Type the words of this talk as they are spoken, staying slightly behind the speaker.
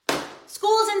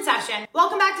School's in session.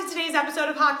 Welcome back to today's episode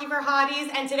of Hockey for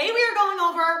Hotties, and today we are going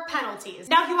over penalties.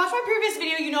 Now, if you watched my previous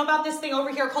video, you know about this thing over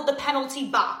here called the penalty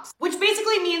box, which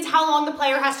basically means how long the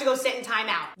player has to go sit in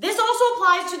timeout. This also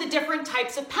applies to the different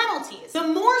types of penalties. The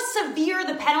more severe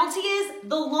the penalty is,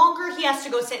 the longer he has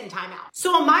to go sit in timeout.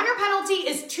 So a minor penalty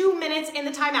is 2 minutes in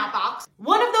the timeout box,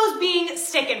 one of those being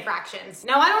stick infractions.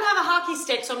 Now, I don't have a hockey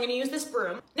stick, so I'm gonna use this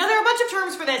broom. Now, there are a bunch of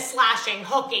terms for this: slashing,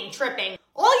 hooking, tripping.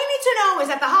 All you need to know is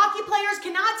that the hockey players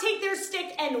cannot take their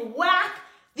stick and whack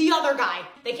the other guy.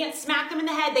 They can't smack them in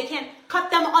the head. They can't cut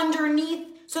them underneath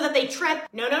so that they trip.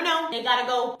 No. They gotta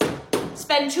go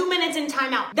spend 2 minutes in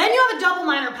timeout. Then you have a double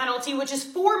minor penalty, which is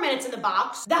 4 minutes in the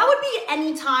box. That would be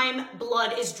any time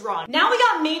blood is drawn. Now we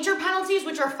got major penalties,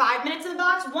 which are 5 minutes in the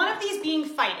box, one of these being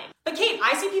fighting. But Kate,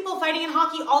 I see people fighting in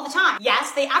hockey all the time.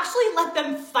 Yes, they actually let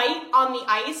them fight on the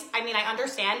ice. I mean, I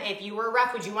understand if you were a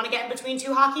ref, would you want to get in between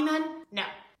two hockey men? No.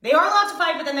 They are allowed to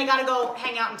fight, but then they gotta go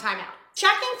hang out in timeout.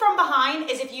 Checking from behind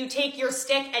is if you take your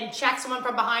stick and check someone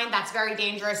from behind. That's very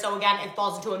dangerous. So again, it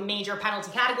falls into a major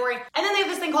penalty category. And then they have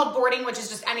this thing called boarding, which is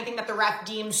just anything that the ref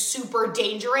deems super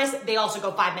dangerous. They also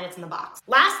go 5 minutes in the box.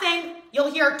 Last thing,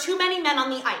 you'll hear too many men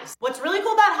on the ice. What's really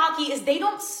cool about hockey is they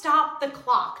don't stop the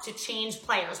clock to change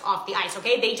players off the ice,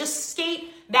 okay? They just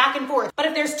skate back and forth. But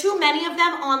if there's too many of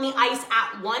them on the ice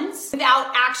at once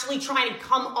without actually trying to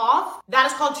come off, that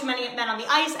is called too many men on the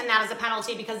ice, and that is a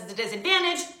penalty because it's a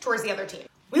disadvantage towards the other team.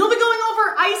 We will be going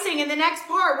over icing in the next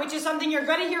part, which is something you're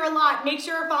gonna hear a lot. Make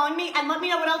sure you're following me and let me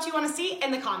know what else you wanna see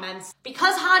in the comments.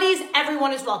 Because hotties,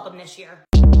 everyone is welcome this year.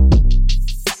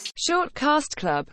 Short Cast Club.